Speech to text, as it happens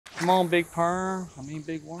Come on, big perm. I mean,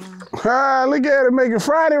 big worm. Ah, look at it making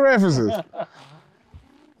Friday references.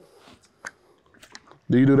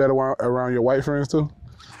 Do you do that around your white friends too?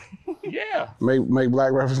 Yeah. Make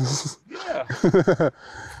black references? Yeah.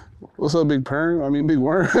 What's up, big perm? I mean, big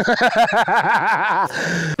worm.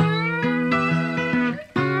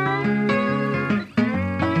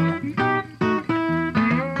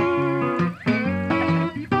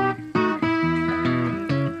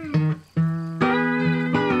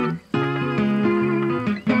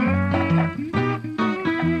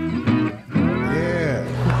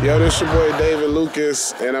 Yo, this your boy David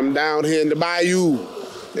Lucas, and I'm down here in the Bayou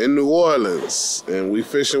in New Orleans, and we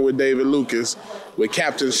fishing with David Lucas with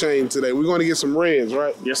Captain Shane today. We're going to get some reds,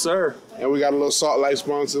 right? Yes, sir. And we got a little Salt Life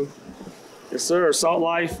sponsor. Yes, sir. Salt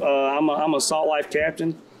Life. I'm a Salt Life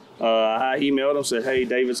captain. I emailed them, said, "Hey,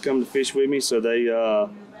 David's coming to fish with me," so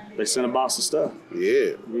they sent a box of stuff. Yeah.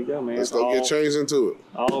 Here you go, man. Let's go get changed into it.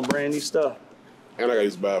 All brand new stuff. And I got to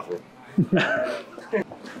use the bathroom.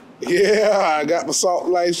 Yeah, I got my Salt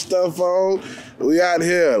Life stuff on. We out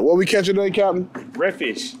here. What we catching today, Captain?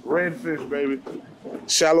 Redfish. Redfish, baby.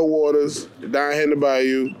 Shallow waters, down here in the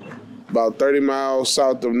Bayou. About 30 miles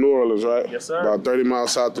south of New Orleans, right? Yes, sir. About 30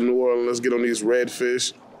 miles south of New Orleans. Let's get on these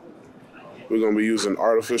redfish. We're going to be using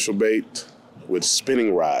artificial bait with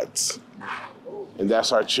spinning rods. And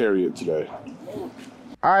that's our chariot today.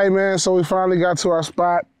 All right, man, so we finally got to our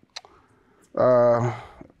spot.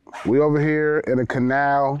 We over here in a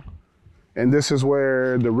canal. And this is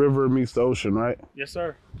where the river meets the ocean, right? Yes,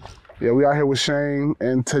 sir. Yeah, we out here with Shane.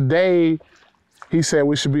 And today, he said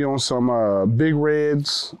we should be on some big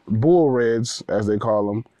reds, bull reds, as they call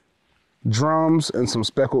them, drums, and some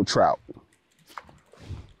speckled trout.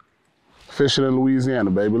 Fishing in Louisiana,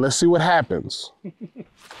 baby. Let's see what happens.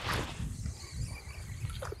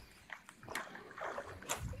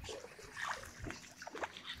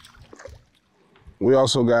 We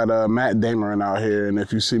also got Matt Dameron out here, and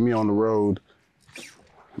if you see me on the road,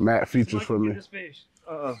 Matt features for me.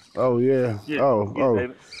 Oh, yeah. Oh.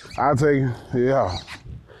 David. I'll take it. Yeah.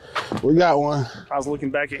 We got one. I was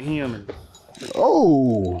looking back at him. And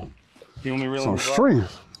oh. You want me really some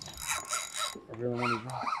strength. I really want to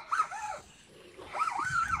draw.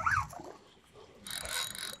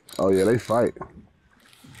 Oh, yeah, they fight.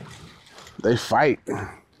 They fight.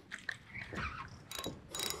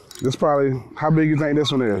 This probably, how big you think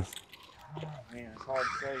this one is? Oh, man, it's hard to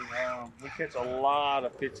say. We catch a lot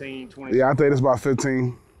of 15, 20. Yeah, I think it's about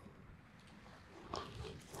 15.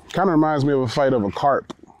 Kind of reminds me of a fight of a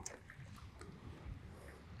carp.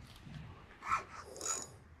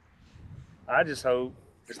 I just hope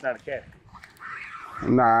it's not a cat.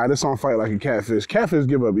 Nah, this don't fight like a catfish. Catfish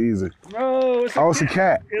give up easy. No, it's a cat. It's a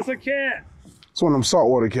cat. It's a cat. It's one of them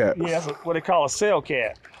saltwater cats. Yeah, that's what they call a cell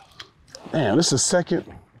cat. Damn, this is second.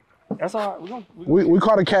 That's all right. We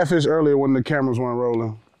caught a catfish earlier when the cameras weren't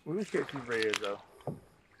rolling. We're gonna catch these reds though.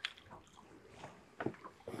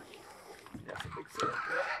 That's a big cell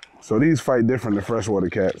cat. So these fight different than freshwater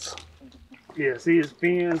cats. Yeah, see his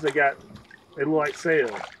fins, they look like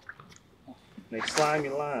sails. They slimy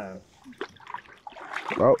line.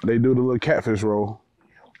 Oh, they do the little catfish roll.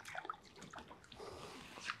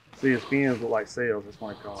 See his fins look like sails, that's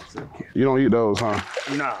why they call it cell cat. You don't eat those, huh?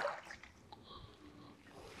 Nah.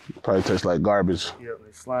 Probably tastes like garbage. Yep,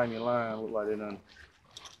 they slimy line, look like they done.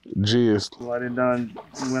 Jizz. Look like they done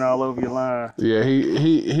went all over your line. Yeah,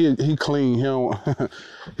 he clean. He don't.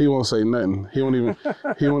 He won't say nothing. He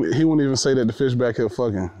won't even say that the fish back here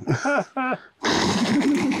fucking.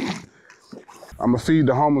 I'ma feed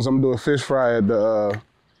the homeless. I'm gonna do a fish fry at the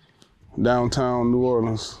downtown New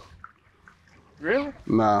Orleans. Really?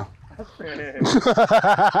 Nah.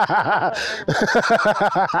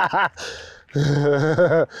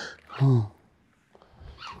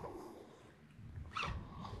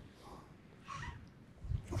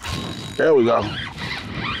 There we go.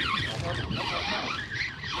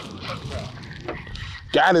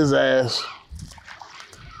 Got his ass.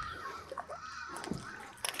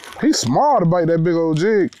 He's small to bite that big old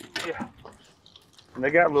jig. Yeah. And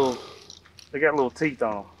they got little teeth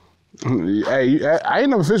on them. Hey, I ain't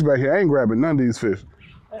never fished back here. I ain't grabbing none of these fish.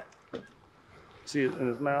 See it in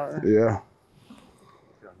his mouth? Yeah.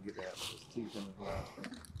 Get that with his teeth in his mouth.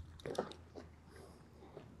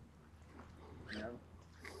 Yeah.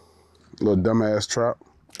 Little dumbass trout.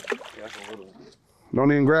 Yeah, that's a little.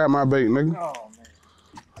 Don't even grab my bait, nigga. Oh, man.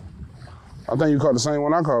 I think you caught the same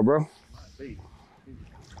one I caught, bro.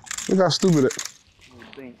 Look how stupid it.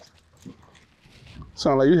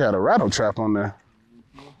 Sound like you had a rattle trap on there.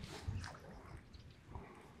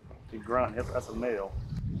 He grunt. That's a male.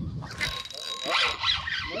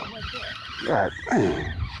 God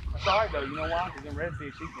damn. sorry though, you know why? Because them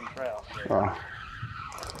redfish eat them trout.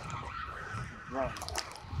 Right.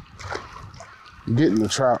 Getting the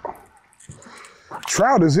trout.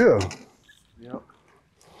 Trout is here. Yep.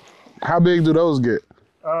 How big do those get?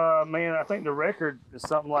 Man, I think the record is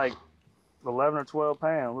something like 11 or 12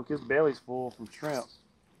 pounds. Look, his belly's full from shrimp.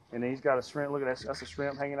 And then he's got a shrimp. Look at that. That's a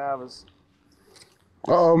shrimp hanging out of his.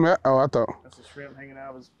 Uh-oh, man. Oh, I thought. That's a shrimp hanging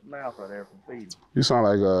out of his mouth right there from feeding. You sound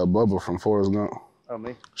like Bubba from Forrest Gump. Oh,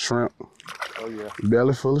 me? Shrimp. Oh, yeah.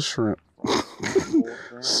 Belly full of shrimp.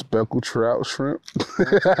 Speckled trout shrimp.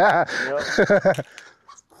 Yep.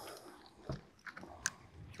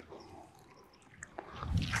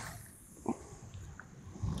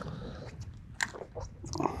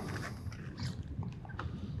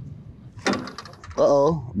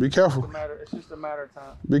 Uh-oh, be careful. It's just a matter of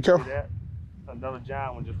time. Be careful. See that? Another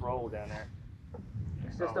giant one just rolled down there.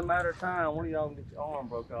 It's just a matter of time. One of y'all can get your arm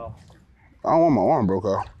broke off. I don't want my arm broke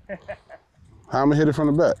off. How am I hit it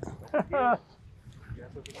from the back? No.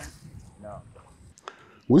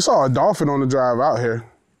 We saw a dolphin on the drive out here.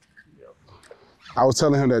 Yep. I was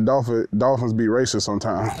telling him that dolphins be racist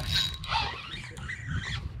sometimes.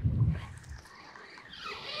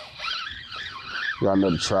 Got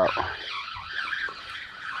another trout.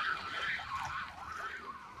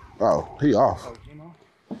 Oh, he off. Oh, you know?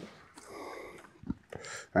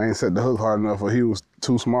 I ain't set the hook hard enough, or he was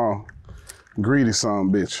too small. Greedy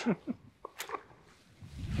son bitch.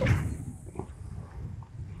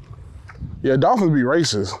 Yeah, dolphins be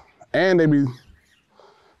racist, and they be,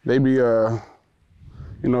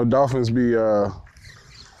 you know, dolphins be, you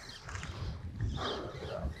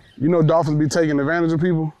know, dolphins be taking advantage of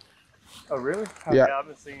people. Oh, really? Yeah. I've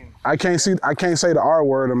been seeing. I can't say the R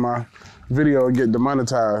word in my video and get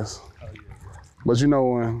demonetized. Oh, yeah. But you know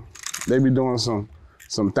when they be doing some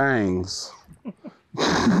things. If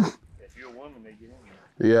you're a woman, they get in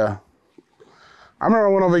there. Yeah. I remember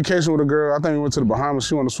I went on vacation with a girl. I think we went to the Bahamas.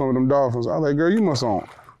 She wanted to swim with them dolphins. I was like, girl, you must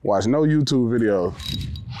watch no YouTube videos.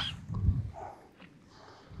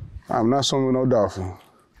 I'm not swimming with no dolphin.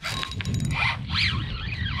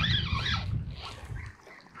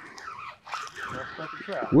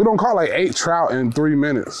 We don't caught like 8 trout in 3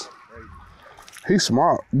 minutes. He's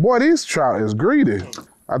smart. Boy, these trout is greedy.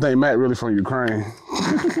 I think Matt really from Ukraine.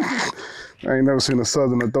 I ain't never seen a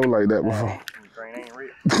southerner throw like that before. Ukraine ain't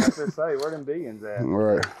real. I was just say, where them beans at?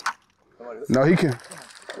 Right. No, he can.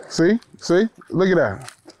 See? Look at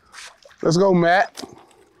that. Let's go, Matt.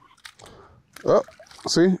 Up.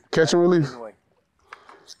 See? Catch and release.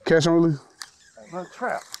 Catch and release. No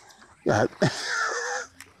trout. Yeah.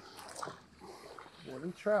 Boy,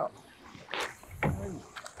 them trout.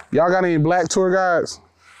 Y'all got any black tour guides?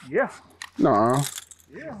 Yeah. Nuh-uh.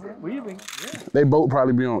 Yeah, we even, yeah. They both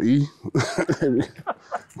probably be on E.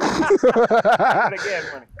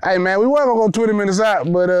 Hey man, we weren't gonna go 20 minutes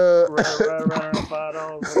out, but Right around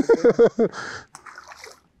 $5.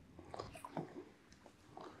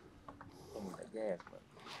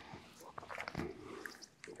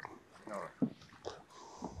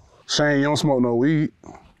 Shane, you don't smoke no weed?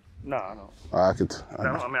 No, I don't. I could. I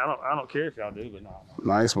don't care if y'all do, but no.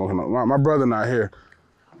 No, I ain't smoking no. My brother not here.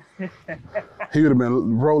 He would have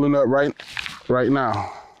been rolling up right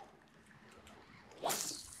now.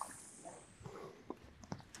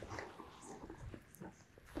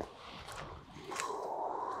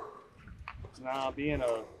 Now, being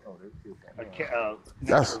a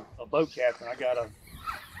boat captain,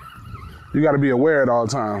 You got to be aware at all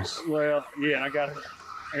times. Well, yeah, and I gotta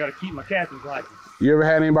keep my captain's license. You ever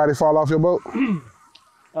had anybody fall off your boat?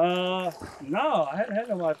 No, I haven't had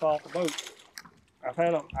nobody fall off the boat.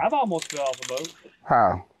 I've almost fell off the boat.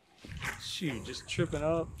 How? Shoot, just tripping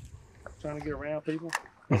up, trying to get around people.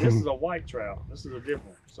 This is a white trout. This is a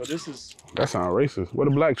different. So this is. That sounds racist. Where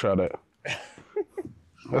the black trout at?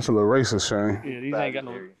 That's a little racist, Shane. Yeah, these ain't got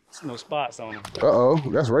no spots on them. Uh-oh,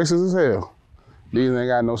 that's racist as hell. These ain't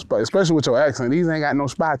got no spots, especially with your accent. These ain't got no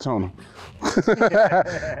spots on them.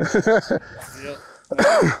 Yep.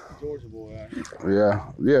 Georgia boy out here.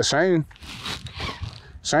 Yeah, Shane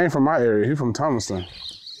from my area. He from Thomaston. Yep.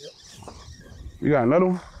 You got another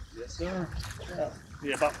one? Yes, sir.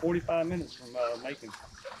 Yeah, about 45 minutes from Macon.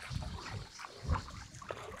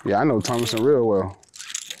 Yeah, I know Thomaston real well.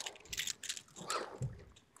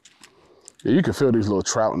 Yeah, you can feel these little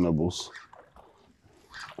trout nibbles.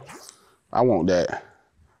 I want that.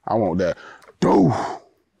 Dude.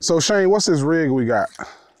 So Shane, what's this rig we got?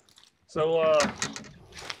 So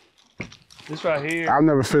this right here. I've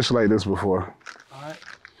never fished like this before. All right.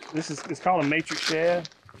 It's called a matrix shad.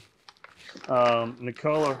 And the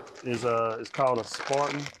color is called a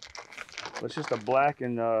Spartan. It's just a black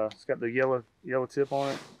and it's got the yellow tip on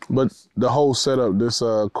it. But the whole setup, this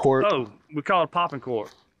court. Oh, we call it popping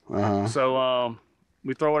court. So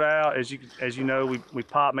we throw it out, as you know, we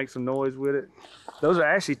pop, make some noise with it. Those are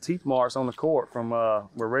actually teeth marks on the court from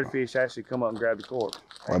where redfish actually come up and grab the court.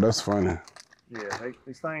 Oh, that's funny. Yeah,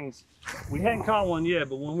 these things, we hadn't caught one yet,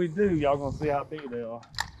 but when we do, y'all gonna see how big they are.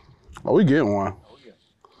 Oh, we getting one. Oh, yeah.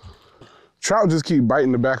 Trout just keep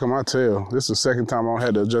biting the back of my tail. This is the second time I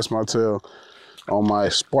had to adjust my tail on my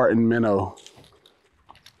Spartan minnow.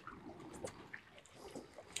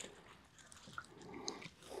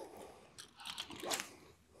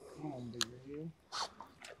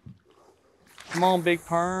 Come on, big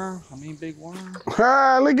perm. I mean, big worm.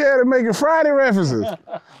 Ah, look at it making Friday references.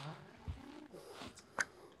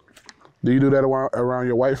 Do you do that around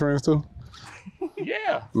your white friends too?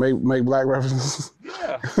 Yeah. Make black references?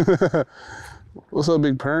 Yeah. What's up,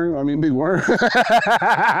 big perm? I mean, big worm. He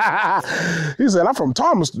said, I'm from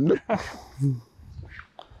Thomaston. Yep.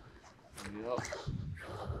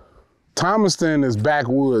 Thomaston is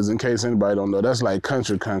backwoods, in case anybody don't know. That's like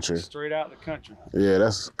country. Straight out the country. Yeah,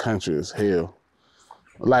 that's country as hell.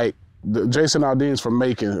 Like, Jason Aldean's from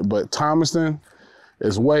Macon, but Thomaston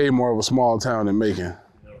is way more of a small town than Macon.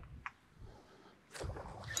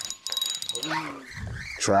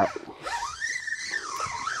 Trout.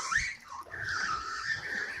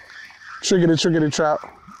 Trickety trout.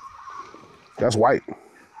 That's white.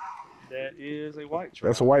 That is a white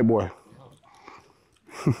trout. That's a white boy.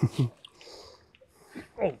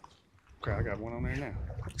 Oh, crap, I got one on there now.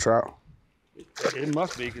 Trout. It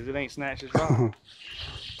must be, because it ain't snatched his rod.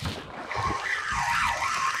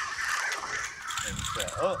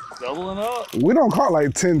 Oh, doubling up. We don't caught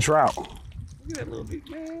like 10 trout. Look at that little bit,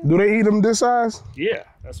 man. Do they eat them this size? Yeah,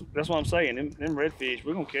 that's what I'm saying. Them redfish,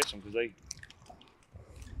 we're gonna catch them because they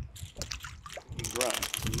grunt.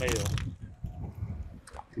 The male.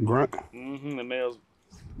 Grunt? Mm-hmm. The males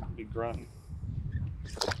be grunting.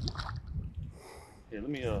 Yeah, let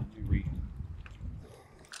me read.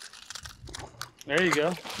 There you go.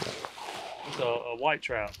 It's a white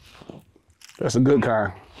trout. That's a good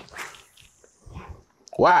kind.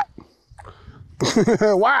 What?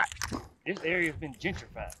 What? This area's been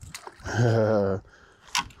gentrified.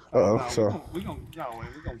 Uh-oh, so. We're gonna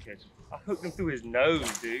catch him. I hooked him through his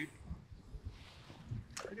nose, dude.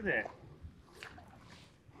 Look at that.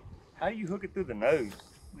 How do you hook it through the nose?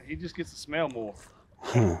 He just gets to smell more.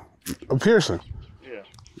 A piercing. Yeah.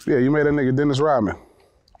 Yeah, you made that nigga Dennis Rodman.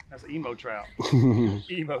 That's an emo trout.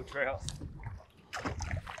 Emo trout.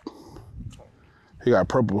 He got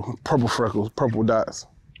purple freckles, purple dots.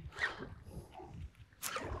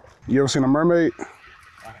 You ever seen a mermaid?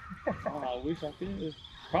 Oh, I wish I could.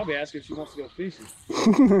 Probably ask her if she wants to go fishing.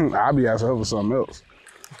 I'll be asking her for something else.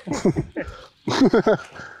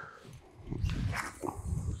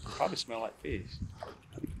 Probably smell like fish.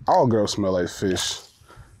 All girls smell like fish.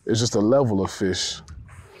 It's just a level of fish.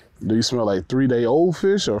 Do you smell like 3-day-old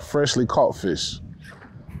fish or freshly caught fish?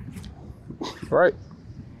 Right?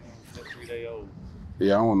 That 3-day-old.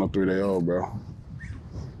 Yeah, I don't want no 3-day-old, bro.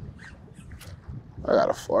 I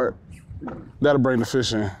got a fart. That'll bring the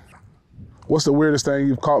fish in. What's the weirdest thing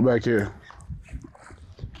you've caught back here?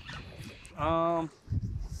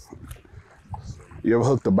 You ever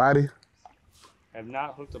hooked a body? Have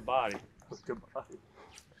not hooked a body. Hooked a body.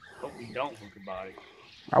 Hope we don't hook a body.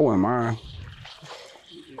 I wouldn't mind.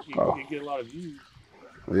 You get a lot of views.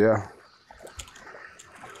 Yeah.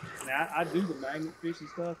 Now I do the magnet fishing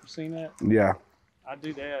stuff. You seen that? Yeah. I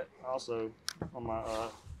do that also on my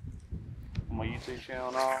YouTube channel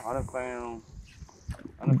and all. I done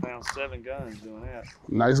found 7 guns doing that.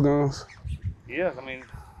 Nice guns? Yeah, I mean,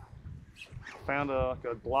 found a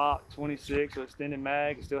Glock 26 with extended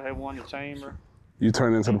mag. I still had one in the chamber. You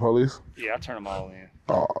turned into the police? Yeah, I turned them all in.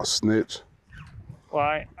 Oh, snitch. Well,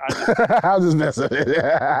 I was just messing with it.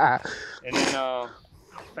 And then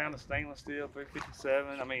found a stainless steel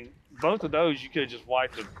 357. I mean, both of those you could just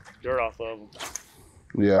wipe the dirt off of them.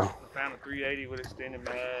 Yeah. I found a 380 with extended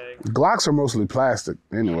mag. Glocks are mostly plastic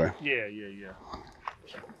anyway. Yeah.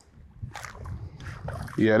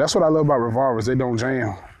 Yeah, that's what I love about revolvers. They don't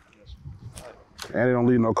jam. And they don't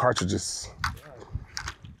leave no cartridges.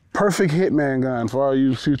 Perfect hitman gun for all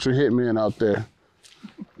you future hitmen out there.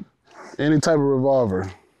 Any type of revolver.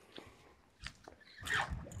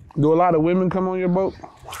 Do a lot of women come on your boat?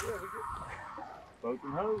 Boats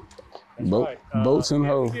and hoes. Right. Boats and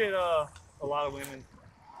hoes. We get a lot of women.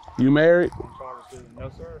 You married?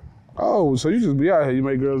 No, sir. Oh, so you just be out here. You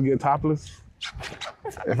make girls get topless?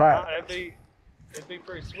 It'd be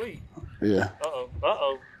pretty sweet. Yeah.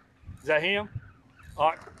 Uh-oh. Is that him?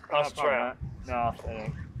 That's a trap. No, that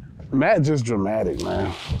ain't. Matt just dramatic,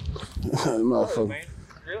 man. Motherfucker. Man.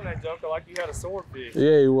 grilling that joker like you had a swordfish.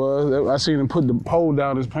 Yeah, he was. I seen him put the pole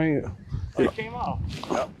down his pants. Oh, it came off.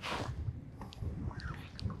 Yep.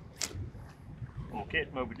 I'm gonna catch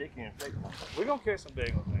Moby Dick in a second. We're gonna catch some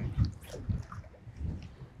big ones, man.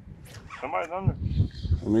 Somebody's under.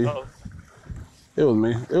 Me? Uh-oh. It was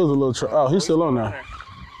me. It was a little. Oh, he's still on there.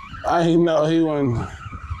 I ain't know he wasn't.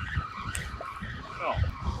 Oh.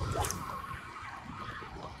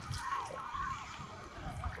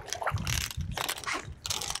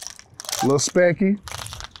 Little Specky.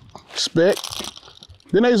 Speck.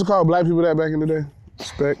 Didn't they used to call black people that back in the day?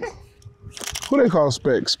 Speck. Who they call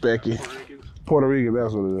Speck? Specky. Puerto Rican,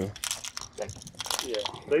 that's what it is. Yeah,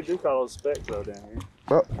 they do call those specks though down here.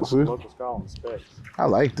 Oh, see? Locals call them specks. I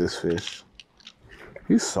like this fish.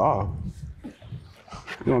 He's soft.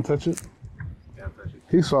 You want to touch it? Yeah, I'll touch it.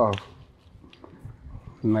 He's soft.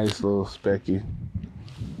 Nice little Specky.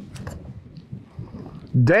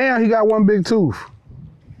 Damn, he got one big tooth.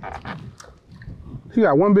 He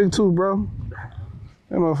got one big tooth, bro.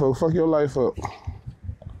 That motherfucker fuck your life up.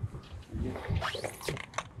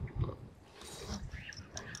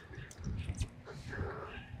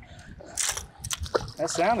 That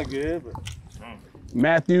sounded good, but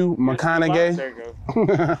Matthew McConaughey. there you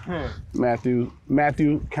go.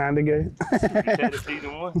 Matthew Conagay. That is either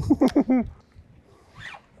one.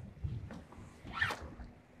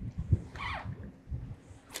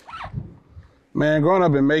 Man, growing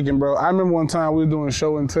up in Macon, bro, I remember one time we were doing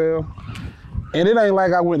show and tell, and it ain't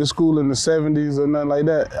like I went to school in the 70s or nothing like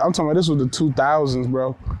that. I'm talking about this was the 2000s,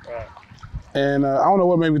 bro. Right. And I don't know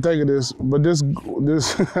what made me think of this, but this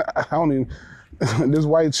I don't even, this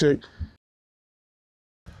white chick,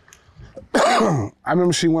 I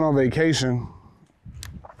remember she went on vacation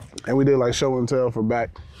and we did like show and tell for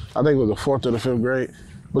back, I think it was the 4th or the 5th grade.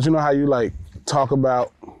 But you know how you like talk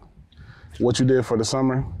about what you did for the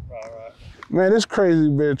summer? Right. Man, this crazy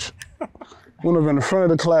bitch went up in the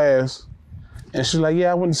front of the class and she's like,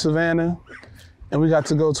 yeah, I went to Savannah and we got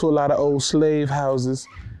to go to a lot of old slave houses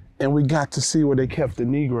and we got to see where they kept the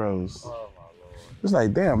Negroes. Oh my Lord. It's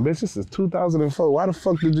like, damn, bitch, this is 2004. Why the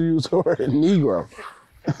fuck did you use the word Negro?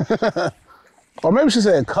 Or maybe she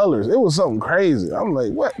said colors. It was something crazy. I'm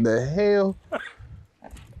like, what the hell?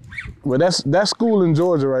 But that's school in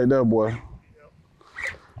Georgia right there, boy. Yep.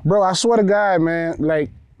 Bro, I swear to God, man, like,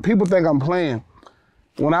 people think I'm playing.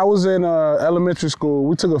 When I was in elementary school,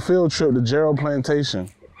 we took a field trip to Gerald Plantation,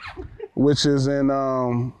 which is in,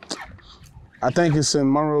 I think it's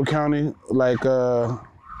in Monroe County, like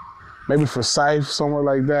maybe Forsyth, somewhere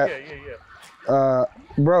like that. Yeah.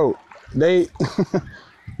 Bro, they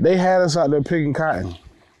they had us out there picking cotton.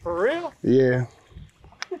 For real? Yeah.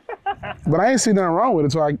 But I ain't see nothing wrong with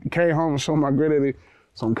it until I came home and showed my granddaddy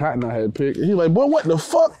some cotton I had picked. He like, boy, what the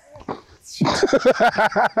fuck?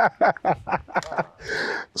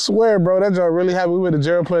 Swear, bro, that joint really happened. We went to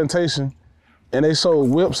Gerald Plantation and they sold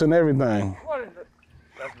whips and everything. What is it?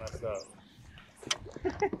 That's messed up.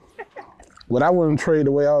 But I wouldn't trade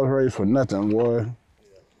the way I was raised for nothing, boy.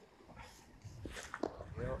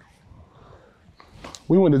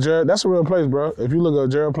 We went to Gerald, that's a real place, bro. If you look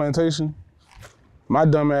at Gerald Plantation, my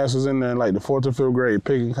dumb ass was in there in like the 4th or 5th grade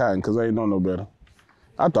picking cotton because I ain't know no better.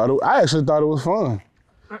 I actually thought it was fun.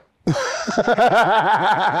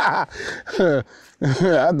 I thought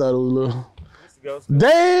it was a little.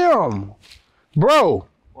 Damn! Bro,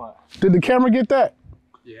 What? did the camera get that?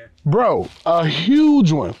 Yeah. Bro, a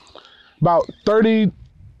huge one. About 30,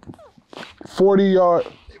 40 yards.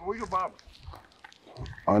 Where your barber?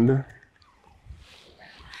 Under.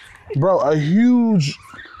 Bro, a huge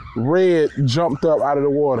red jumped up out of the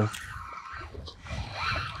water.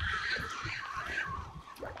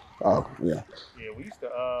 Oh, yeah. Yeah, we used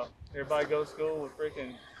to, everybody go to school with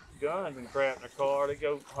freaking guns and crap in their car. They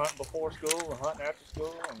go hunt before school and hunt after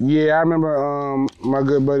school. And Yeah, I remember my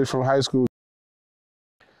good buddy from high school.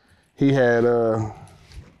 He had, I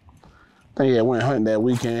think he had went hunting that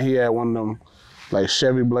weekend. He had one of them like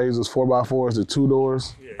Chevy Blazers 4x4s, the 2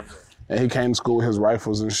 doors. yeah. And he came to school with his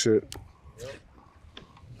rifles and shit. Yep.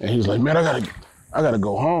 And he was like, man, I gotta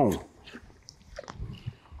go home.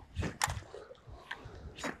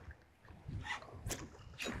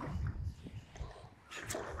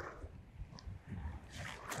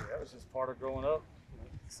 That was just part of growing up,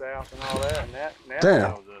 South and all that. And now Damn.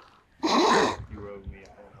 that was you rode me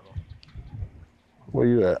out there. Where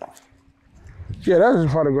you at? Yeah, that's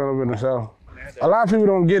just part of growing up in the South. Nowadays, A lot of people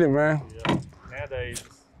don't get it, man. yeah. Nowadays,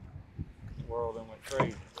 the world done went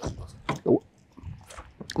crazy.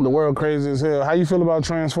 The world crazy as hell. How you feel about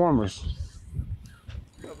Transformers?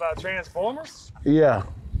 About Transformers? Yeah.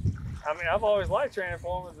 I mean, I've always liked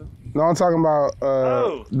Transformers. No, I'm talking about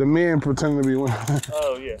the men pretending to be women.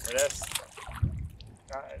 Oh yeah,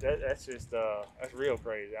 that's just that's real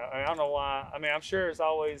crazy. I don't know why. I mean, I'm sure it's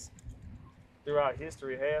always throughout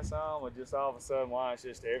history has some, but just all of a sudden, why it's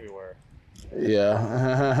just everywhere.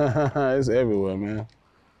 Yeah, it's everywhere, man.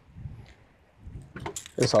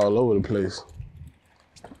 It's all over the place.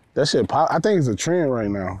 That shit pop. I think it's a trend right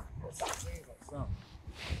now.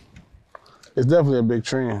 It's definitely a big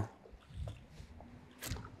trend.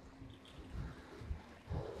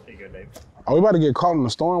 There you go, Dave. Are we about to get caught in the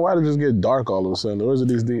storm? Why did it just get dark all of a sudden? Or is it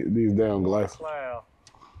these damn glasses? Cloud.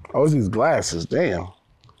 Oh, it's these glasses. Damn.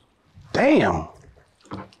 Damn.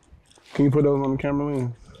 Can you put those on the camera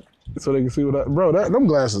lens so they can see what I... Bro, them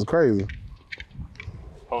glasses crazy.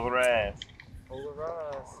 Polarized.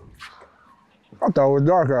 Polarized. I thought it was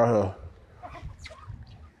dark out here.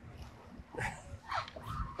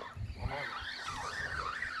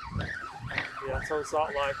 Yeah, I told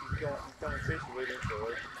Salt Life you come and fish with him, so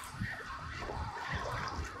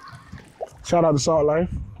Shout out to Salt Life.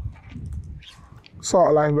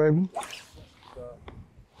 Salt Life, baby.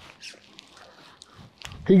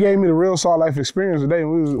 He gave me the real Salt Life experience today.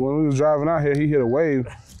 When we was driving out here, he hit a wave,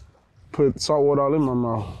 put salt water all in my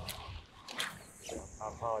mouth. I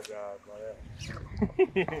apologize for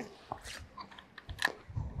that.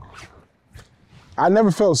 I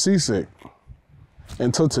never felt seasick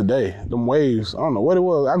until today. Them waves, I don't know what it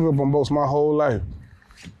was. I grew up on boats my whole life.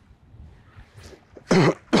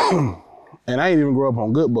 And I ain't even grew up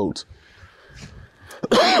on good boats.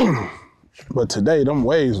 But today, them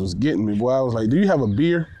waves was getting me, boy. I was like, do you have a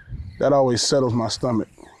beer? That always settles my stomach.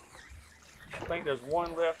 I think there's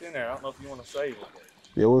one left in there. I don't know if you want to save it.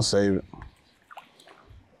 Yeah, we'll save it.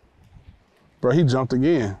 Bro, he jumped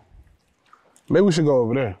again. Maybe we should go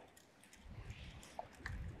over there.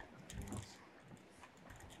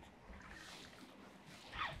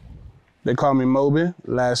 They call me Moby,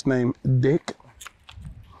 last name Dick.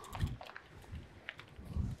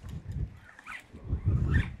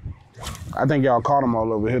 I think y'all caught them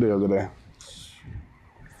all over here the other day.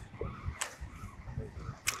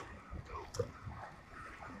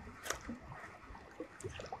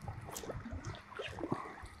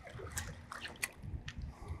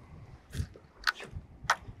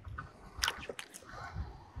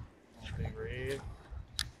 Big red.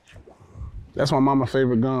 That's my mama's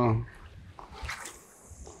favorite gum.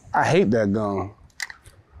 I hate that gum.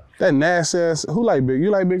 That nasty ass. Who like big? You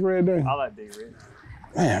like Big Red Day? I like Big Red.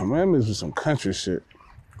 Man, this is some country shit.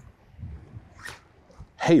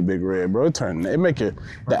 Hate Big Red, bro. It make it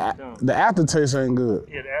the aftertaste ain't good.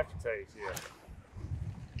 Yeah, the aftertaste, yeah.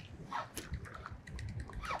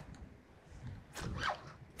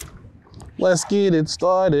 Let's get it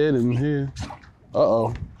started in here.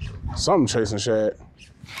 Uh-oh. Something chasing Shad.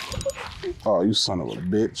 Oh, you son of a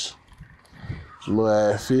bitch. Little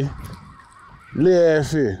Affy. Little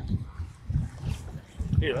Affy.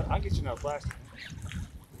 Here, I'll get you another plastic.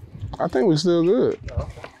 I think we still good. Oh,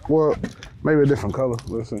 okay. Well, maybe a different color.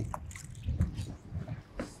 Let's see.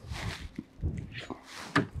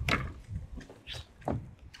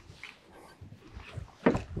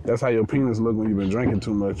 That's how your penis look when you've been drinking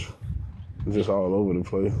too much. It's just all over the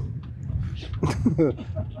place.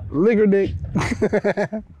 Liquor dick.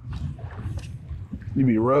 You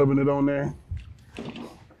be rubbing it on there.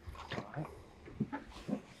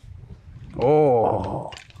 Oh.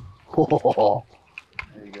 There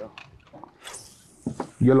you go.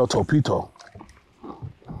 Yellow topito.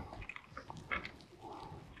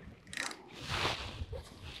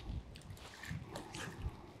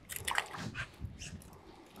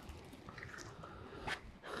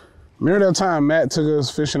 Remember that time Matt took us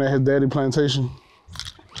fishing at his daddy plantation?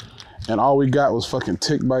 And all we got was fucking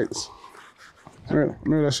tick bites?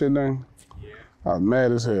 Remember that shit, dang? Yeah. I was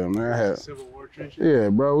mad as hell, man. I had Civil War trenches. Yeah,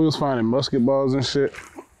 bro, we was finding musket balls and shit.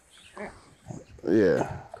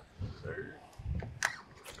 Yeah. Sir.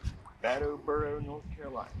 Battleboro, North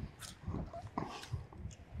Carolina.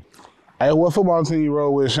 Hey, what football team you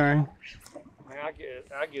roll with, Shane? Man, I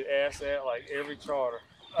get asked that like every charter.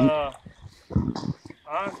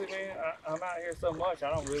 Honestly, man, I'm out here so much.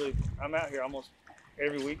 I'm out here almost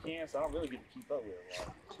every weekend, so I don't really get to keep up with it a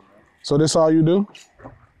lot. You know? So this all you do?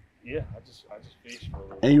 Yeah, I just fish for a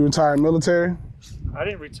little. And you retired military? I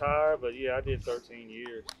didn't retire, but yeah, I did 13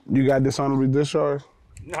 years. You got dishonorably discharged?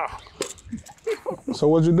 No. So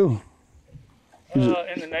what'd you do?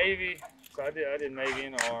 In the Navy, so I did Navy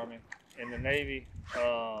and the Army. In the Navy,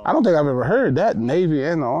 I don't think I've ever heard that, Navy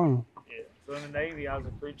and the Army. yeah. So in the Navy, I was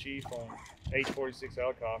a crew chief on H-46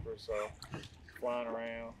 helicopters, so flying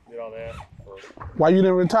around, did all that. Why you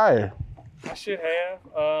didn't retire? I should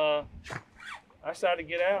have. I decided to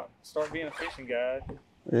get out, start being a fishing guide.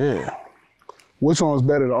 Yeah. Which one was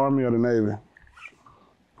better, the Army or the Navy?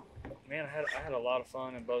 Man, I had a lot of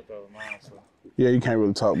fun in both of them, honestly. Yeah, you can't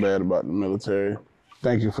really talk bad about the military.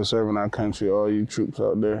 Thank you for serving our country, all you troops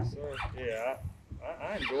out there. Yes, sir. Yeah,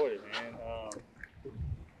 I enjoyed it, man.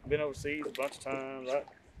 Been overseas a bunch of times.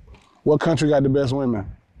 What country got the best women?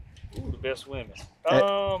 The best women. Is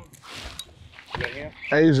that him?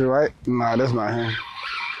 Asia, right? Nah, that's not him.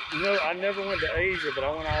 You know, I never went to Asia, but I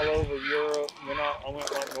went all over Europe. I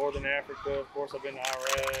went like Northern Africa. Of course, I've been to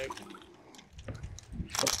Iraq,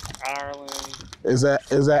 Ireland. Is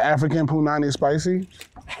that African punani spicy?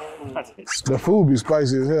 The food be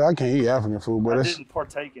spicy as hell. I can't eat African food, but I didn't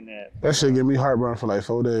partake in that. That shit give me heartburn for like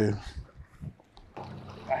 4 days.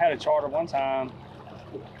 I had a charter one time,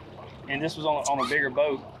 and this was on a bigger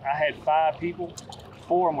boat. I had 5 people,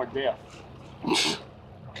 4 of them were deaf.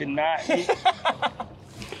 Could not hear.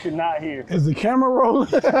 Is the camera rolling?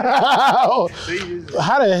 How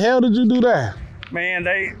the hell did you do that? Man,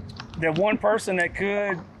 the one person that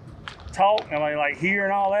could talk and like hear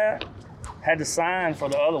and all that had to sign for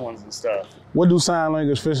the other ones and stuff. What do sign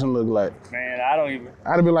language fishing look like? Man, I don't even.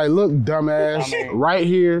 I'd be like, look, dumbass, right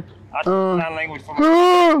here. I took sign language from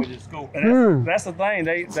language at school. And that's the thing.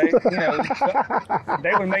 They you know,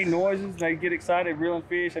 they would make noises. They get excited, reeling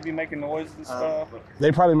fish. They'd be making noises and stuff.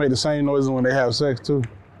 They probably make the same noises when they have sex too.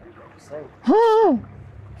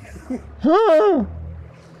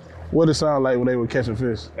 What did it sound like when they were catching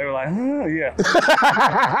fish? They were like, yeah.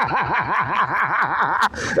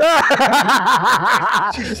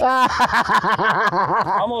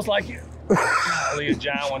 Almost like a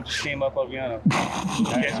giant one just came up over yonder.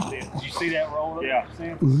 Did you see that roll up? Yeah.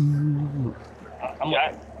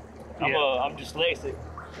 I'm dyslexic.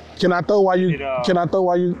 Can I throw while you? Can I throw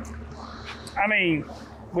while you? I mean,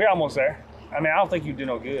 we're almost there. I mean, I don't think you do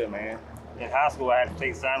no good, man. In high school, I had to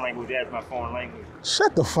take sign language as my foreign language.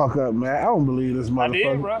 Shut the fuck up, man. I don't believe this motherfucker.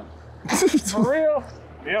 I did, bro. For real?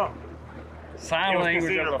 Yeah. Sign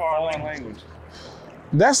language is a foreign language.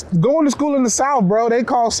 That's going to school in the South, bro. They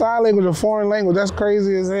call sign language a foreign language. That's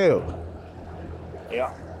crazy as hell.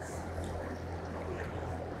 Yeah.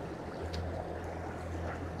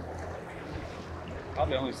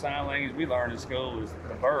 Probably the only sign language we learned in school is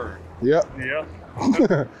the bird. Yep. Yeah.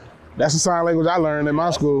 That's the sign language I learned in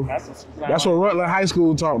my school. That's what Rutland High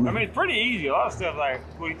School taught me. I mean, it's pretty easy. A lot of stuff like,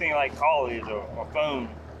 what do you think like college or phone?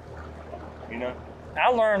 You know? I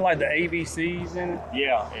learned like the ABCs in it.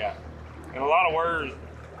 Yeah. And a lot of words,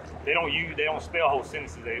 they don't spell whole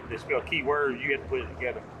sentences. They spell key words. You have to put it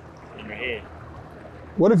together in your head.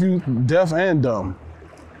 What if you deaf and dumb?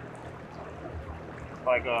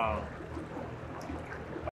 Like,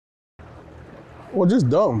 Well, just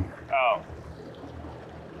dumb. oh.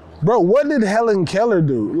 Bro, what did Helen Keller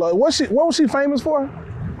do? Like, what was she famous for?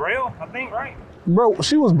 Braille, I think, right? Bro,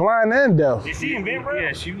 she was blind and deaf. Did she invent Braille?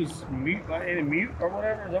 Yeah, she was mute, mute or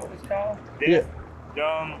whatever. Is that what it's called? Deaf,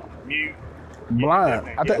 dumb, mute. Blind.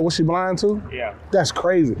 I think, was she blind too? Yeah. That's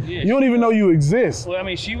crazy. Yeah, you don't even know you exist. Well, I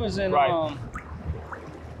mean, she was in, Right.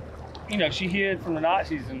 You know, she hid from the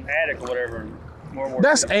Nazis in the attic or whatever. In World War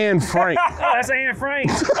That's II. Anne Frank. Oh, that's Anne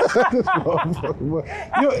Frank.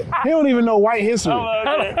 He don't even know white history.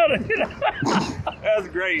 That's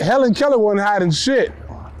great. Helen Keller wasn't hiding shit.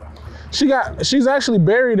 She's actually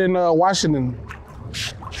buried in Washington.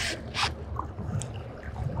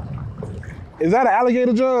 Is that an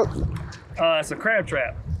alligator jug? It's a crab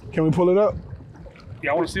trap. Can we pull it up?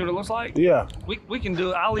 Y'all want to see what it looks like? Yeah. We can do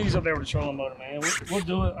it. I'll leave up there with the trolling motor, man. We'll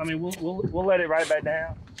do it. I mean, we'll let it right back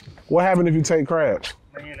down. What happened if you take crabs?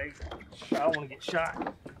 Man, I don't want to get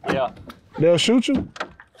shot. Yeah. They'll shoot you?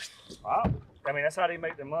 Wow. I mean, that's how they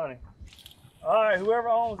make their money. All right, whoever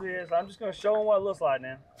owns this, I'm just going to show them what it looks like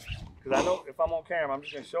now. Because I know if I'm on camera, I'm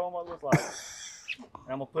just going to show them what it looks like. And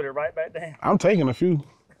I'm going to put it right back down. I'm taking a few.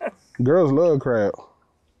 Girls love crab.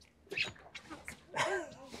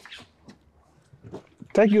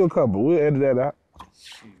 Take you a couple. We'll edit that out.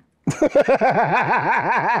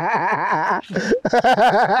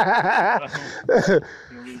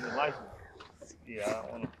 Yeah, I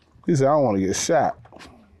don't want to. He said, I don't want to get shot.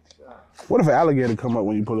 What if an alligator come up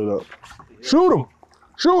when you pull it up? Shoot him.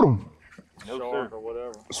 Shoot him. Shark or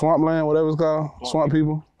whatever. Swampland, whatever it's called. Swamp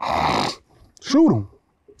people. Shoot him.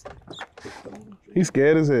 He's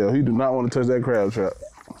scared as hell. He do not want to touch that crab trap.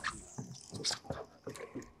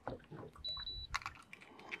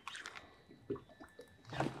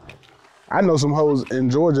 I know some hoes in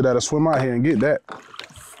Georgia that'll swim out here and get that.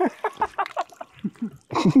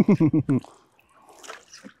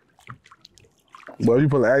 Well, if you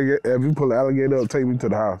pull an alligator up, take me to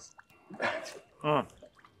the house.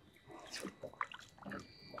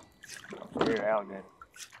 scared of alligator.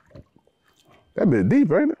 That bit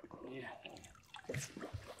deep, ain't it? Yeah.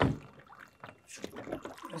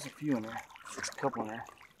 There's a few in there. There's a couple in there.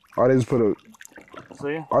 Oh, they just put a.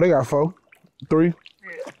 See? Oh, they got 4, 3. Yeah.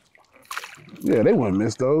 Yeah, they wouldn't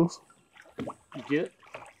miss those. You get it?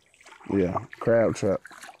 Yeah, crab trap.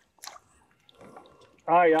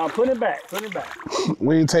 All right, y'all, put it back. Put it back.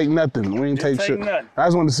 We ain't take nothing. We ain't Didn't take shit. nothing. I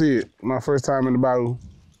just wanted to see it. My first time in the Bayou.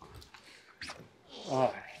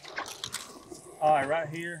 All right. All right, right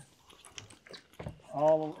here.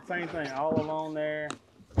 All same thing. All along there.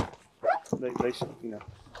 They should, you know.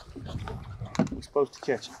 We're supposed to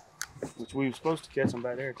catch them, which we were supposed to catch them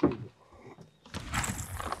back there too.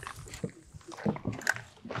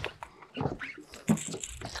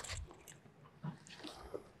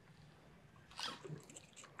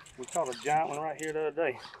 We caught a giant one right here the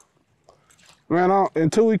other day. Man,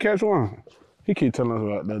 until we catch one. He keep telling us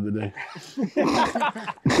about it the other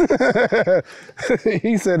day.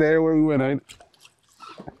 He said that everywhere we went, ain't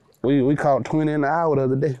it? We caught 20 in the hour the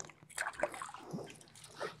other day.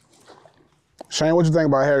 Shane, what you think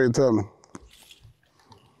about Harriet Tubman?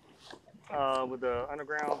 With the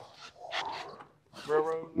Underground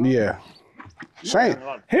Railroad? Yeah. Shane,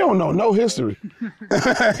 he don't know no history.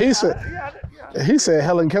 He said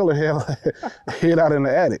Helen Keller hid out in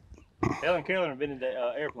the attic. Helen Keller invented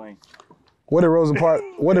the airplane. What did Rosa Parks?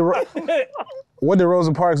 What did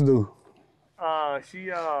Rosa Parks do?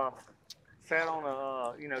 She sat on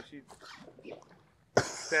a, you know, she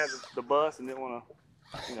sat the bus and didn't want to,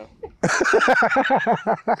 you know,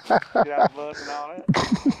 get out the bus and all that.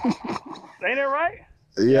 Ain't that right?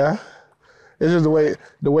 Yeah. It's just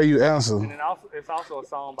the way you answer. And then also, it's also a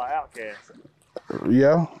song by Outkast.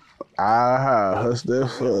 Yeah. Hush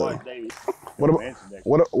this.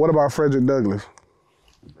 What about Frederick Douglass?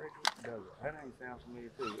 Frederick Douglass. That name sounds familiar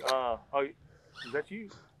too. Oh, is that you?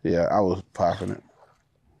 Yeah, I was popping it.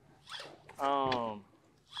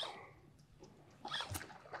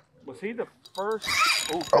 Was he the first?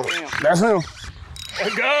 Oh, that's him.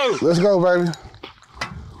 Let's go. Let's go, baby.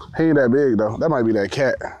 He ain't that big though. That might be that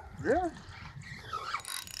cat. Yeah.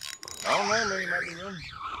 I don't know, maybe he might be running.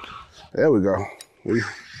 There we go.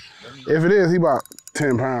 If it is, he about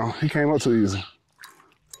 10 pounds. He came up too easy.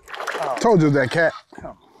 Oh. Told you it was that cat.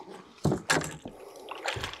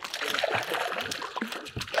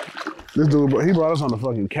 This dude, he brought us on the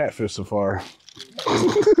fucking catfish safari.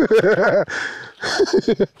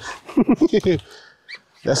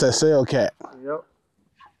 That's that cell cat. Yep.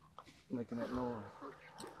 Making that noise.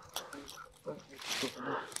 There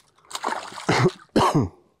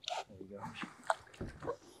you go.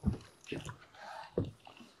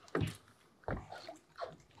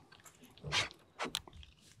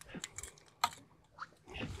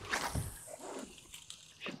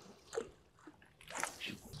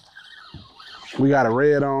 We got a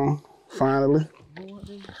red on, finally.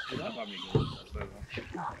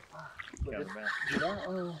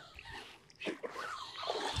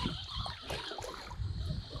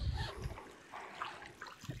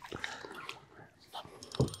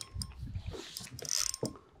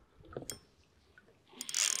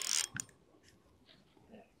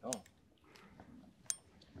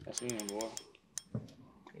 That's him, boy.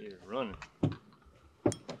 He's running.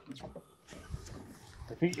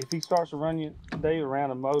 If he starts to run you today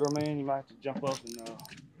around a motor, man, you might have to jump up and you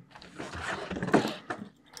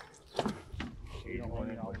don't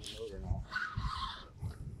want to all this motor and all.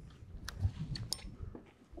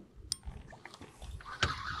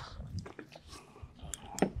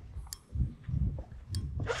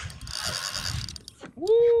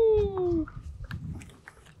 Woo!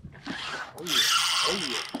 Oh yeah, oh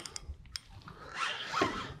yeah.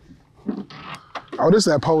 Oh, this is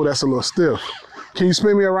that pole that's a little stiff. Can you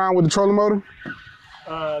spin me around with the trolling motor?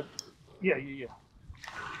 Yeah.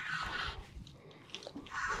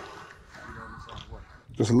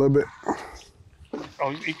 Just a little bit.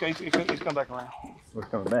 Oh, he's come back around. We're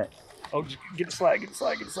coming back. Oh, just get the slide.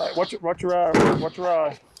 Watch your eye.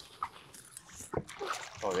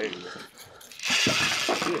 Oh, there you go.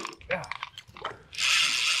 Good. Yeah.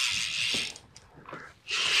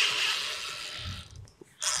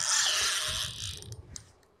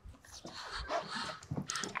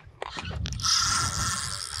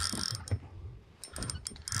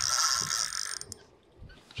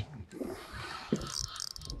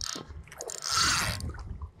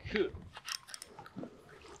 Good.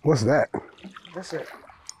 What's that? That's it.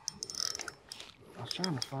 I was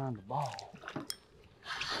trying to find the ball.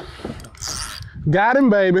 Got him,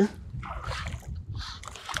 baby.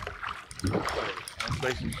 I'm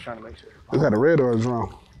basically just trying to make sure. Is that a red or a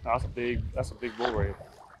drum? No, that's a big bull red.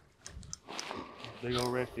 Big old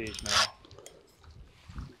redfish, man.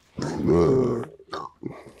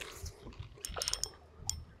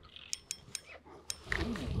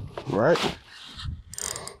 Right?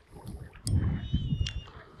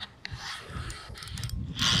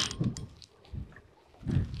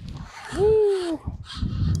 Woo.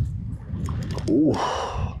 Ooh.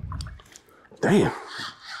 Damn.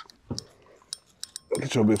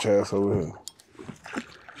 Get your bitch ass over here.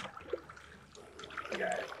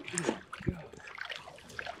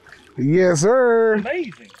 Yes, sir.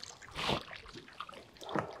 Amazing.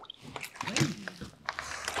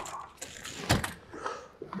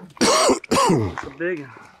 It's a big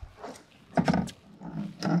one.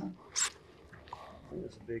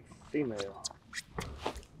 It's a big female.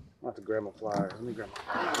 I'll have to grab my flyer. Let me grab my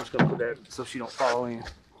flyer. I'm just gonna put that so she don't fall in.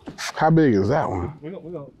 How big is that one? We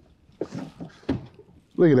go.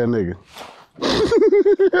 Look at that nigga.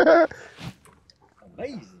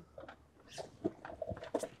 Amazing.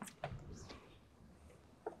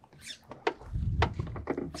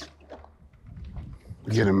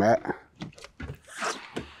 Get him, Matt.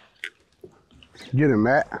 Get him,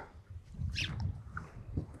 Matt.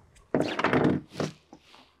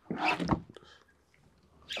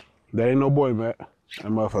 That ain't no boy, Matt.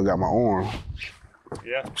 That motherfucker got my arm.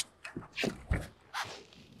 Yeah.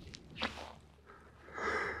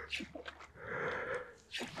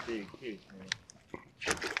 Big, man.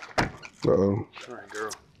 Uh-oh. All right,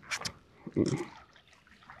 girl. There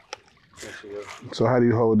she goes. So how do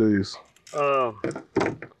you hold these?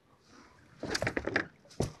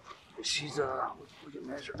 She's we can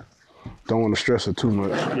measure. Don't want to stress her too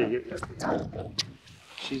much. Yeah.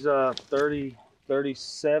 She's 30,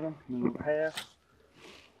 37 and a half.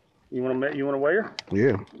 You wanna weigh her?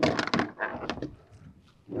 Yeah.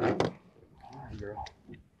 All right, girl.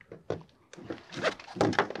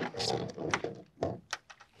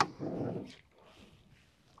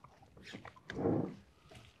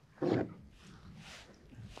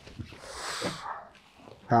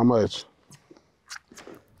 How much?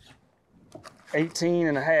 18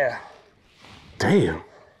 and a half. Damn.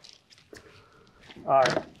 All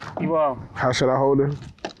right. You How should I hold her?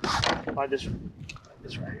 like this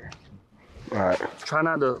right here. All right. Try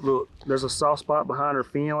not to look. There's a soft spot behind her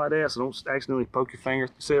fin like that, so don't accidentally poke your finger.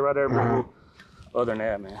 See it right there, bro? Other than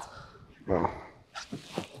that, man. Oh.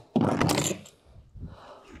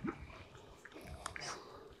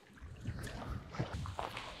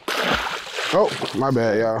 Oh, my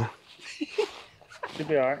bad, y'all. Should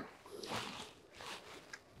be all right.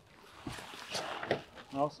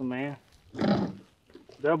 Awesome, man.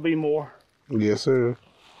 There'll be more. Yes, sir.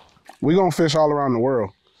 We gonna fish all around the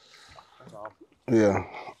world. That's awesome. Yeah.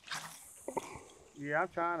 Yeah, I'm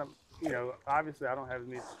trying to, obviously I don't have as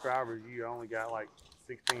many subscribers as you. I only got like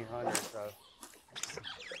 1,600, so.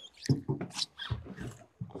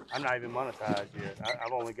 I'm not even monetized yet.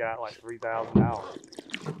 I've only got like 3,000 hours.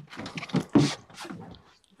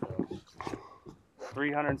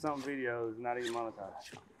 300 and something videos, not even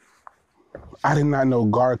monetized. I did not know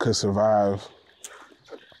Gar could survive.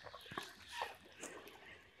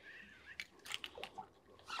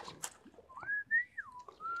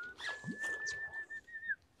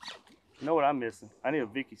 You know what I'm missing? I need a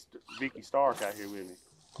Vicky Stark out here with me.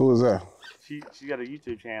 Who is that? She got a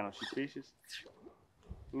YouTube channel. She fishes.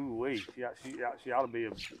 Ooh wee, she ought to be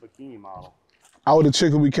a bikini model. Oh, the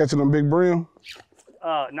chick who be catching them big brim?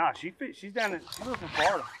 Nah, she's down in, she lives in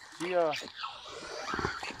Florida. She That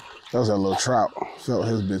was that little trout. Felt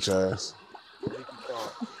his bitch ass. Vicky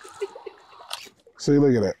Stark. See,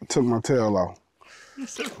 look at that. Took my tail off.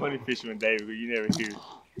 It's so funny fishing with David, because you never hear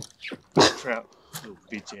trout, little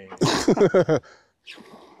bitch ass.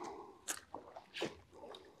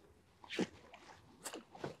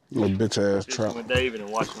 Little bitch ass Fishing trout. with David and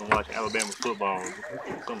watching Alabama football.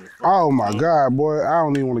 Oh my God, boy. I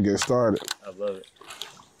don't even want to get started. I love it.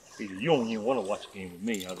 He said, you don't even want to watch a game with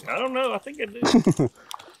me. I was like, I don't know. I think I do.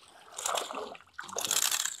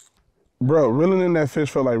 Bro, reeling in that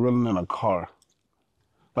fish felt like reeling in a car.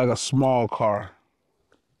 Like a small car.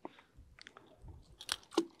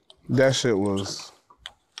 That shit was...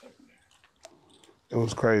 It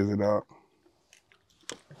was crazy, dog.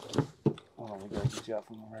 Hold on, we gotta get you out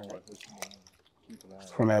from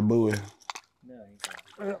From that buoy.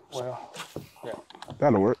 well, yeah.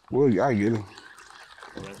 That'll work. Well, I get it.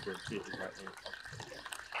 Oh, that's where the fish is right there.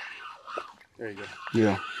 There you go.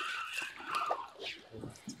 Yeah.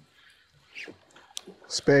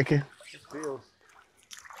 Specky. It feels.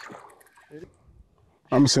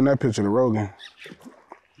 I'm gonna send that picture to Rogan.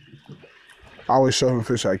 I always show him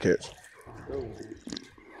fish I catch.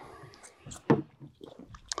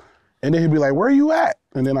 And then he'd be like, where you at?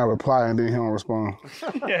 And then I reply, and then he don't respond.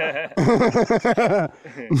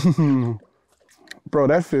 Bro,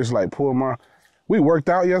 that fish like pulled my... We worked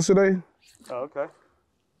out yesterday. Oh, okay.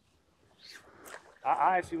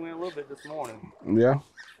 I actually went a little bit this morning. Yeah.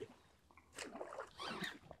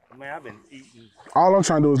 Man, I've been eating. All I'm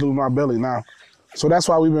trying to do is lose my belly now. So that's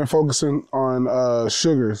why we've been focusing on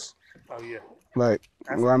sugars. Oh, yeah. Like,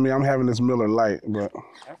 well, I mean, I'm having this Miller Lite, but...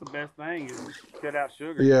 That's the best thing is cut out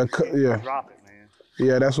sugar. Yeah, yeah. Drop it, man.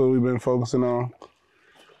 Yeah, that's what we've been focusing on.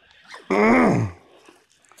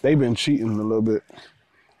 They've been cheating a little bit.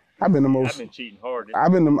 I've been the most... I've been cheating hard.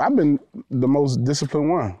 I've been the most disciplined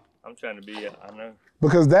one. I'm trying to be, I know.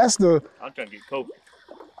 Because that's the... I'm trying to get cultured.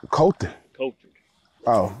 Cultured? Cultured.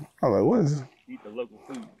 Oh, I was like, what is it? Eat the local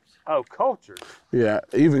foods. Oh, culture. Yeah,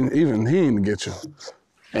 even he didn't get you.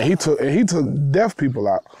 And he took deaf people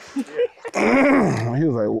out. He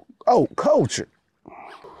was like, oh, culture.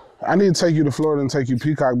 I need to take you to Florida and take you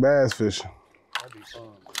peacock bass fishing. That'd be fun.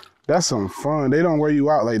 That's some fun. They don't wear you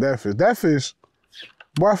out like that fish. That fish,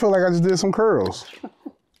 boy, I feel like I just did some curls.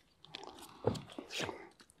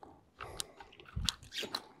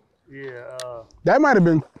 Yeah. That might have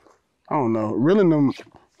been, I don't know, reeling them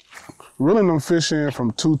fish in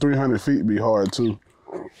from 200-300 feet be hard too.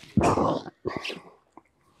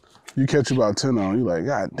 You catch about 10 on, you like,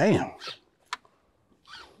 God damn.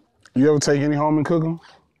 You ever take any home and cook them?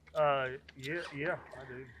 Yeah, I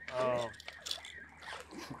do.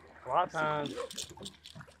 A lot of times,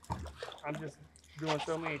 I'm just doing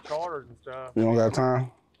so many charters and stuff. You don't got time?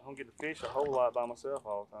 I don't get to fish a whole lot by myself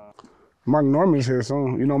all the time. Mark Norman's here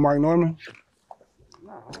soon. You know Mark Norman?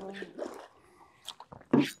 No.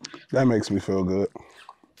 That makes me feel good.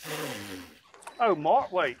 Oh,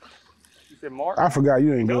 Mark, wait. You said Mark? I forgot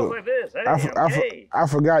you ain't Goes good. like this. I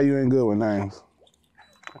forgot you ain't good with names.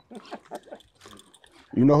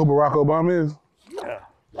 You know who Barack Obama is? Yeah.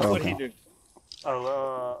 What he do?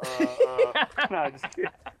 Oh, no, just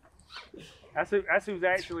kidding. That's who's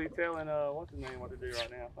actually telling, what's his name, what to do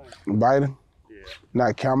right now, I think. Biden? Yeah.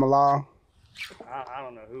 Not Kamala? I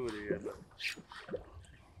don't know who it is, but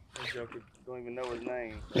that joker don't even know his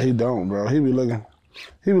name. He don't, bro. He be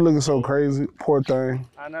looking so crazy. Poor thing.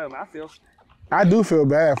 I know, man. I do feel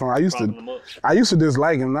bad for him. I used to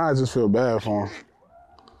dislike him. Now I just feel bad for him.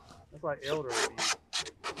 That's like elder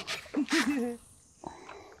abuse.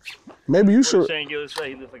 Maybe you should. Shane Gillis say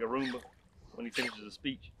he looks like a Roomba when he finishes a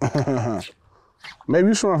speech. Maybe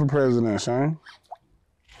you should run for president, Shane.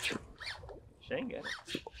 Shane got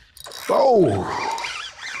it. Oh.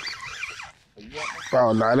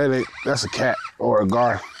 Oh no, that's a cat or a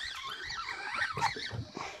gar.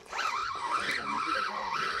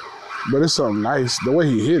 But it's something nice. The way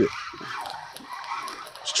he hit it.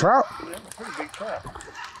 It's trout. Yeah, that's a pretty big trout.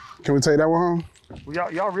 Can we take that one home?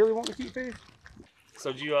 Well, y'all really want to keep fish?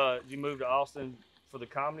 So did you move to Austin for the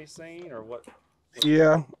comedy scene or what?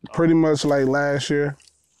 Yeah, pretty much like last year.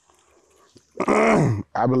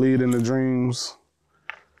 I believe in the dreams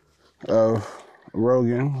of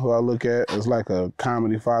Rogan, who I look at as like a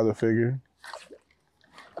comedy father figure.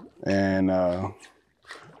 And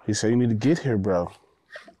he said, you need to get here, bro.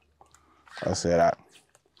 I said, all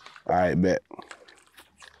right, bet.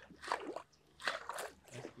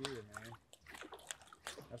 That's good, man.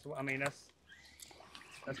 That's what I mean.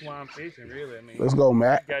 That's why I'm fishing, really. I mean, Let's go,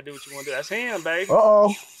 Matt. You gotta do what you want to do. That's him, baby.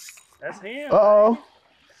 Uh-oh. That's him. Uh-oh.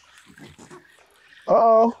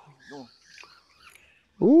 Uh-oh.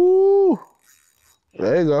 Ooh.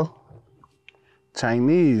 There you go.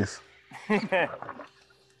 Chinese.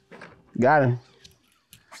 Got him.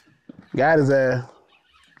 Got his ass.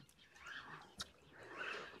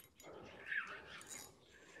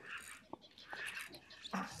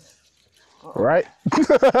 Right?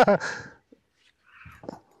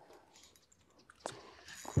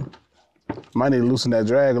 Might need to loosen that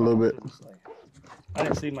drag a little bit. I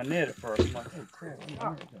didn't see my net at first. I'm like, oh crap.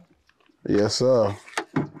 Yes, sir.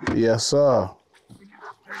 Yes, sir.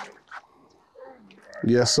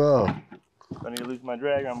 Yes, sir. If I need to lose my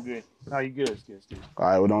drag, I'm good. No, you good. It's good. It's good. All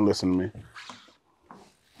right, well, don't listen to me.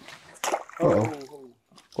 Uh-oh.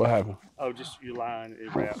 What happened? Oh, just your line.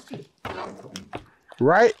 It wrapped.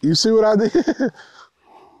 Right? You see what I did?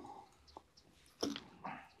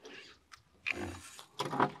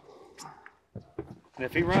 And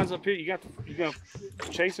if he runs up here, you gonna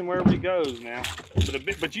chase him wherever he goes now.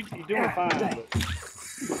 But you're doing fine. But.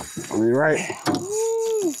 You're right.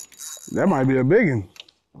 That might be a big one.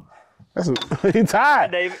 He tied. Hi,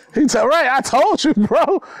 David. He tied. Right, I told you,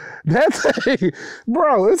 bro. That thing,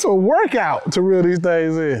 bro, it's a workout to reel these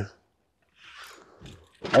things in.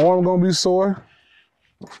 Arm gonna be sore.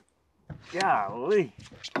 Golly.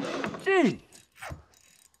 Gee.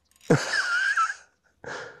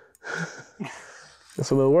 It's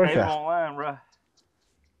a little Hey, workout. online, bro.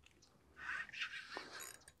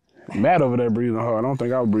 Matt over there breathing hard. I don't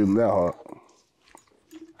think I was breathing that hard.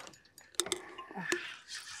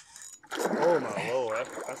 Oh my lord,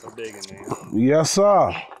 that's a big one, man. Yes, sir.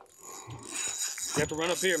 You have to run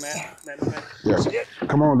up here, Matt. Matt. Yes.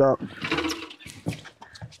 Come on, dog.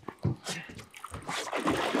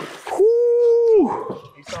 Woo!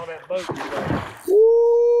 You saw that boat.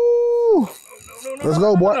 Woo! Let's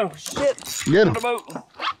go, boy. Oh, shit. Get him. The boat.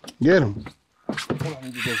 Get him.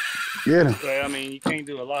 Get him. Well, I mean, you can't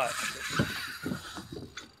do a lot.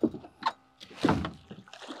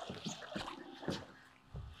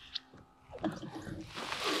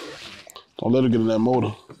 Don't let her get in that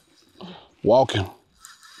motor. Walking.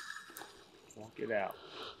 Walk it out.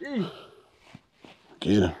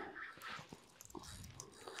 Get him.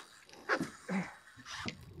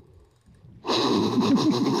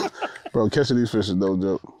 Bro, catching these fish is no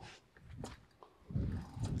joke.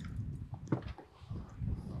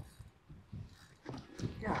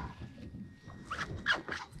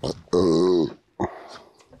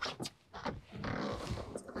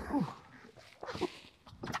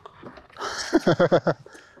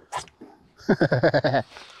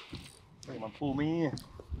 Come on, pull me in.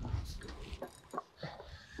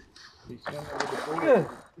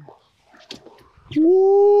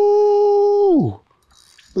 Woo!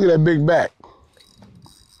 Look at that big back.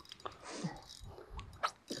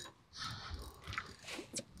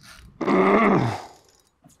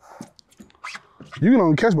 You can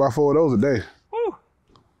only catch about 4 of those a day. Woo.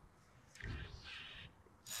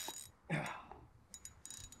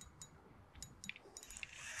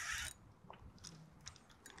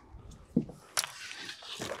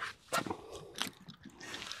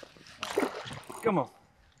 Come on.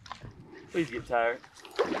 Please get tired.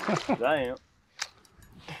 I am.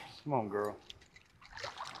 Come on, girl.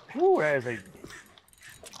 Woo, that's a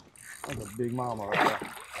That's a big mama right there.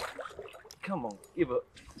 come on, give up.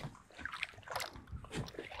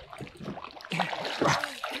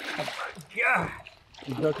 God.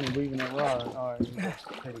 He's ducking and weaving that rod. All right,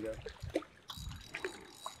 there you go.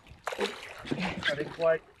 Are they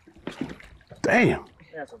quite? Damn.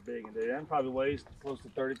 That's a big one, dude. That probably weighs close to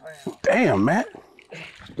 30 pounds. Damn, Matt. Yeah,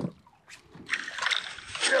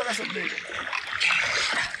 that's a big one.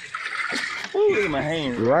 Ooh, look at my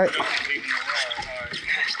hands. Right?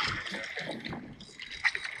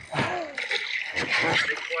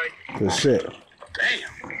 Good shit. Damn,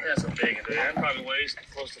 that's a big one, dude. That probably weighs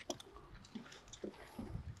close to.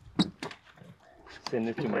 Send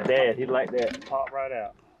this to my dad. He'd like that. Pop right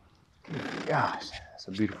out. Gosh, that's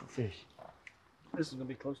a beautiful fish. This is gonna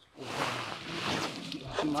be close to 4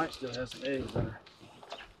 pounds. She might still have some eggs in her.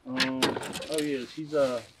 Oh yeah, she's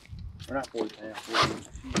or not 40 pounds. 40.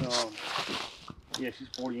 She's she's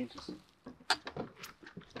 40 inches.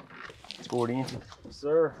 40 inches. Yes,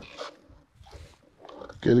 sir.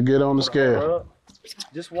 Get on the Put her scale. up.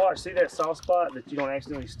 Just watch. See that soft spot that you don't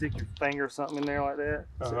accidentally stick your finger or something in there like that?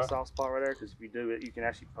 See that soft spot right there? Because if you do it, you can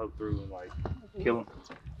actually poke through and like kill them.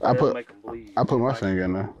 I put make them bleed. I put my finger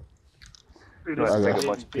in there. Dude, I this is got a a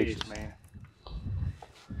bunch big of fish, pictures. man.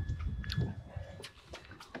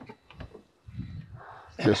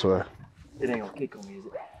 This way. It ain't gonna kick on me, is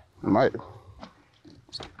it? Might.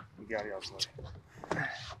 We got it outside.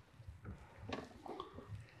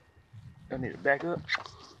 I need to back up.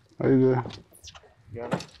 There you go. You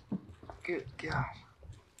got it? Good gosh.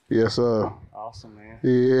 Yes, sir. Awesome, man.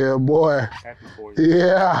 Yeah, boy. Happy for you.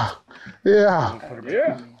 Yeah. Yeah.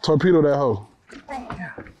 Yeah. Torpedo that hoe.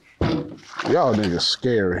 Y'all niggas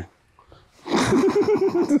scary.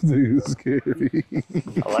 This nigga scary.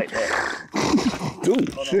 I like that.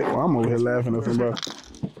 Dude, shit. Well, I'm over here laughing at him, bro.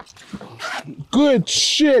 Good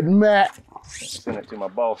shit, Matt. Send it to my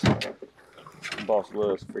boss. My boss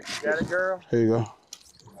loves freaking Got fish. it, girl? Here you go.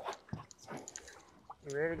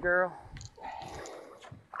 You ready, girl?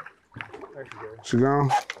 There she goes. She gone?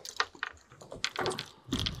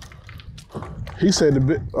 He said the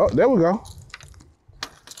bit. Oh, there we go.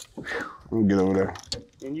 Let me get over there.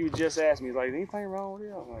 And you just asked me, like, anything wrong with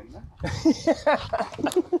it? I'm like, no.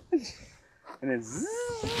 And then zzz.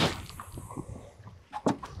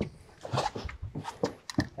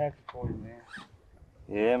 Happy for you, man.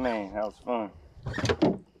 Yeah, man, that was fun.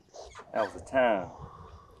 That was a time.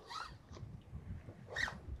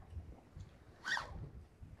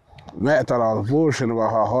 Matt thought I was bullshitting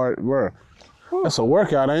about how hard it worked. That's a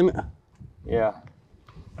workout, ain't it? Yeah.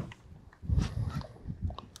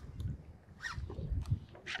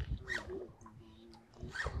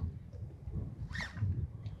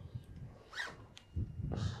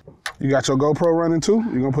 You got your GoPro running too?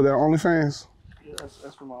 You gonna put that on OnlyFans? Yeah,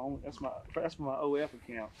 that's for my own. That's for my OF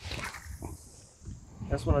account.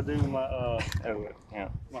 That's what I do with my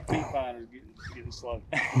account. My feed finder's getting slow.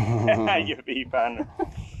 Your feed finder.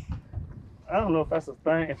 I don't know if that's a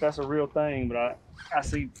thing, if that's a real thing, but I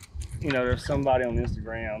see, there's somebody on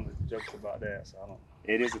Instagram that jokes about that. So I don't.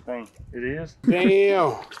 It is a thing. It is.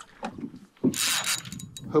 Damn.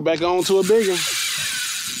 Hook back on to a big one.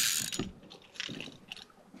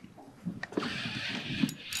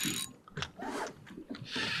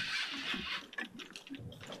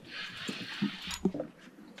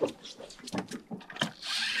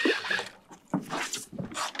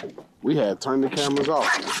 We had turned the cameras off.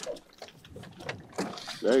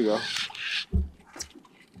 There you go.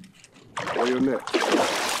 On your neck.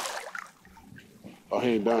 Oh, he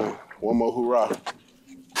ain't done. One more hoorah.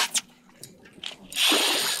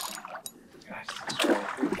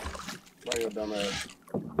 Why your dumb ass?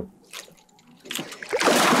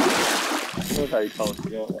 That's how you call it.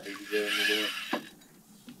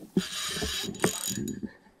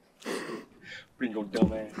 Bring your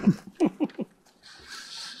dumb ass.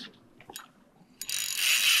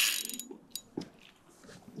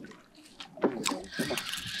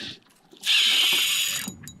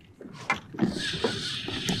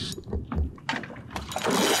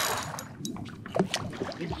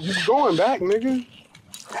 You going back, nigga.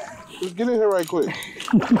 Just get in here right quick.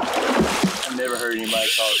 I've never heard anybody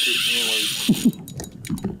call it 15 words.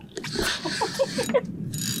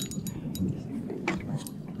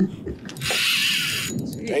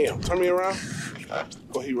 Damn, turn me around.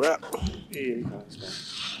 Go, he rap. Yeah, he does.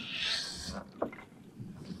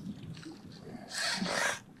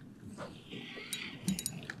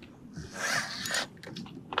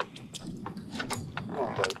 Come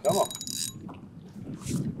on, buddy. Come on.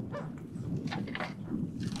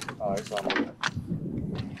 Oh, it's on there.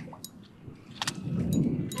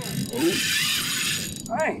 Ooh.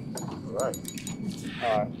 Hey. All right.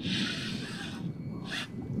 All right.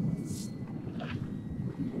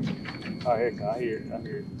 Oh, here it comes. I hear it.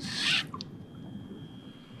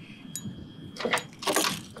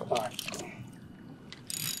 All right.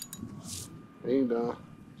 He ain't done.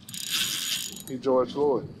 He George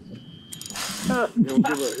Floyd. He don't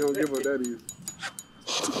give up that easy.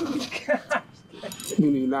 You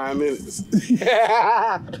need 9 minutes.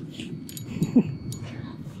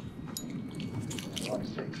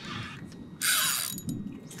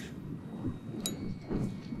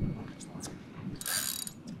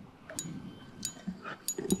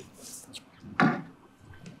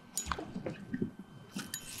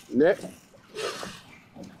 Nick.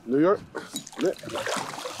 New York. Nick.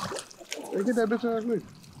 Hey, get that bitch out of me.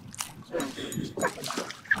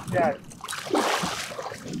 Got it.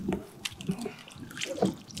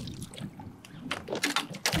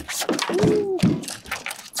 Woo.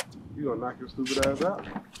 You gonna knock your stupid ass out.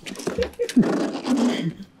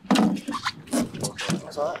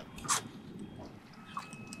 That's all right.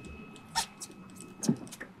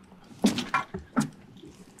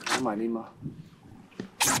 I might need my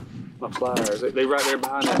pliers. They right there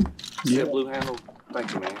behind that. See that blue handle?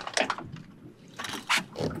 Thank you, man.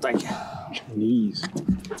 Thank you. Knees.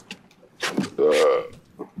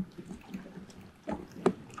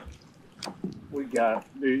 We got,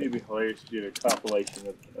 dude, it'd be hilarious to do a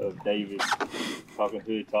compilation of David talking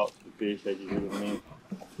hood talks to fish that you hear with me.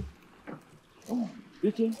 Oh,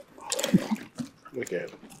 good kid. Look at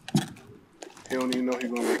him. He don't even know he's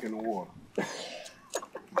gonna make it in the water.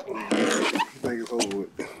 He think it's over with.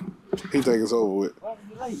 He think it's over with. Why are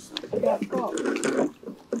you late? You got to stop.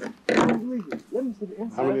 Let me see the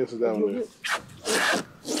inside. How many inches that one is?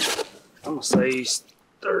 I'm gonna say he's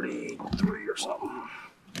 33 or something.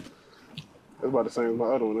 That's about the same as my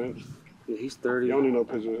other one, ain't it? Yeah, he's 30. You don't need no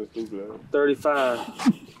picture of his stupid ass. 35.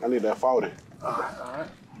 I need that 40. All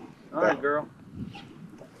right, girl.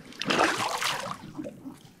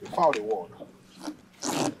 40 water.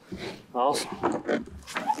 Awesome.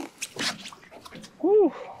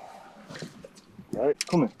 Woo. All right.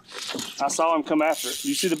 Come here. I saw him come after it.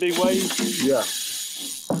 You see the big wave? Yeah.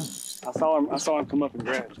 I saw him come up and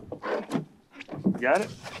grab it. You got it?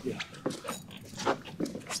 Yeah.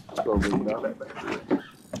 Go get it out.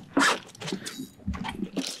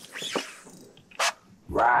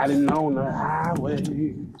 Riding on the highway,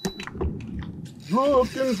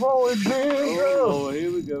 looking for a dream. Oh,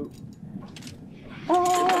 here we go.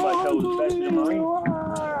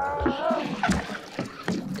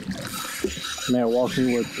 Man, walk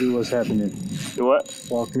me through what's happening. Do what?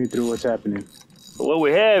 Walk me through what's happening. So what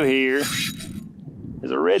we have here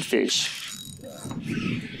is a redfish.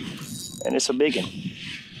 And it's a big one.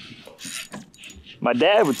 My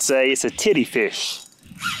dad would say it's a titty fish.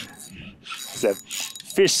 It's a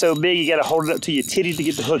fish so big you gotta hold it up to your titty to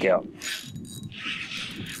get the hook out.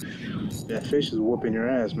 That fish is whooping your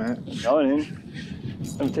ass, man. No, it ain't.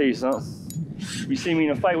 Let me tell you something. You see me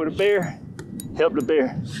in a fight with a bear, help the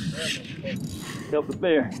bear. Help the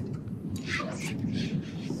bear.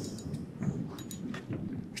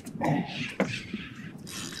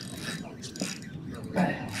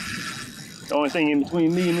 The only thing in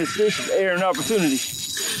between me and this fish is air and opportunity.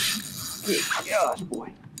 Good gosh,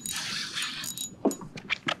 boy.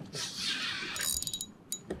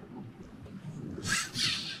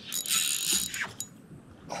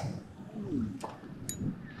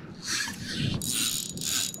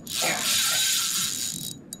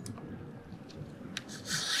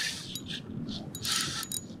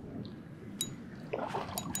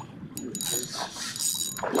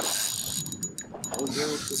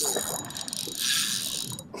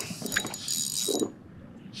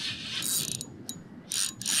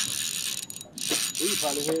 We can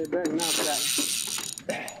probably head back now for that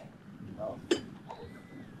one.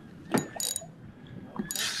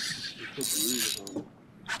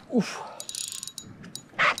 Oof.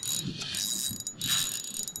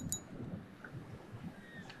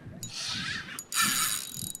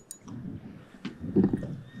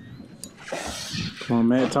 Come on,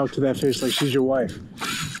 man. Talk to that fish like she's your wife.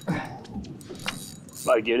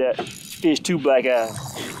 About to give that fish 2 black eyes.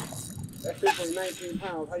 That fish weighs 19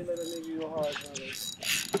 pounds. How you let that nigga you hard?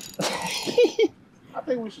 I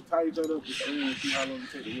think we should tie each other up to string and see how long we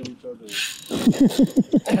take to heal each other.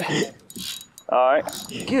 All right.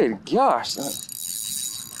 Good gosh.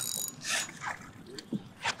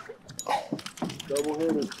 Double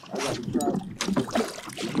headed. I got the trout.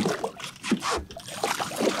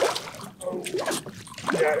 Oh,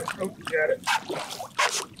 got it. Oh, got it.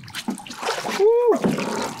 Woo.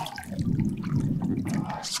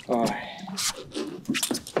 All right.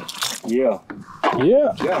 Yeah.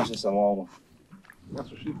 Yeah. Gosh, that's a long one. That's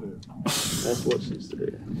what she said. That's what she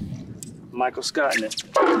said. Michael Scott in it.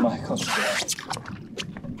 Michael Scott.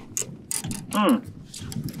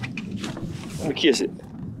 Let me kiss it.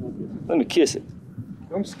 Let me kiss it.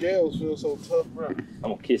 Them scales feel so tough, bro. I'm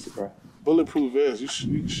gonna kiss it, bro. Bulletproof vest.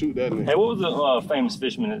 You can shoot that nigga. Hey, what was the famous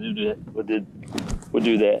fisherman that do that? Would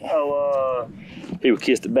do that? Oh, He would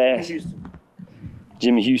kiss the bass. Houston.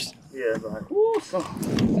 Jimmy Houston. Yeah, right.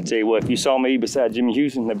 I tell you what, if you saw me beside Jimmy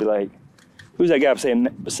Houston, they'd be like, "Who's that guy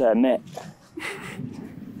beside Matt?"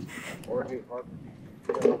 Or Hank Park.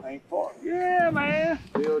 Hank Park. Yeah, man.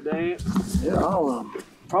 Bill Dance. Yeah, all of them.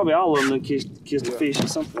 Probably all of them that kissed the fish at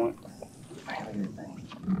some point. Man, look at that thing.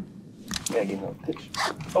 Gotta get another picture.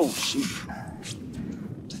 Oh, shoot.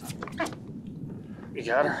 You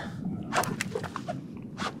got her?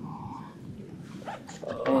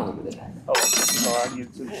 Oh, look at that. Oh, I get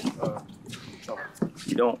it too.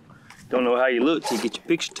 You don't know how you look till you get your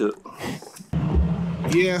picture took.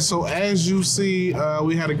 Yeah, so as you see,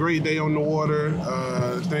 we had a great day on the water.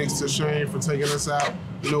 Thanks to Shane for taking us out.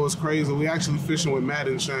 You know what's crazy? We actually fishing with Matt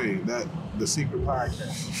and Shane, the secret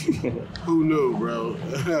podcast. Who knew, bro?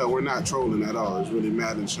 We're not trolling at all. It's really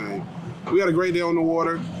Matt and Shane. We had a great day on the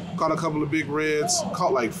water. Caught a couple of big reds.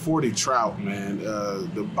 Caught like 40 trout, man.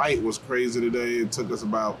 The bite was crazy today. It took us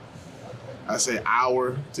about, I say,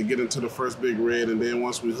 hour to get into the first big red, and then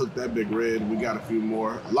once we hooked that big red, we got a few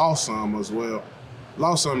more. Lost some as well.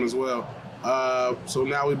 So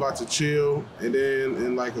now we about to chill, and then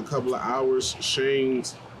in like a couple of hours,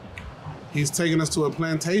 he's taking us to a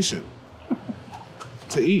plantation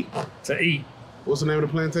to eat. To eat. What's the name of the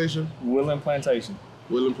plantation? Woodland Plantation.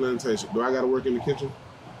 Woodland Plantation. Do I got to work in the kitchen?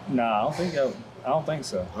 Nah, I don't think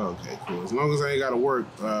so. Okay, cool. As long as I ain't got to work,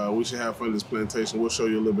 we should have fun at this plantation. We'll show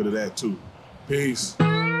you a little bit of that too. Peace.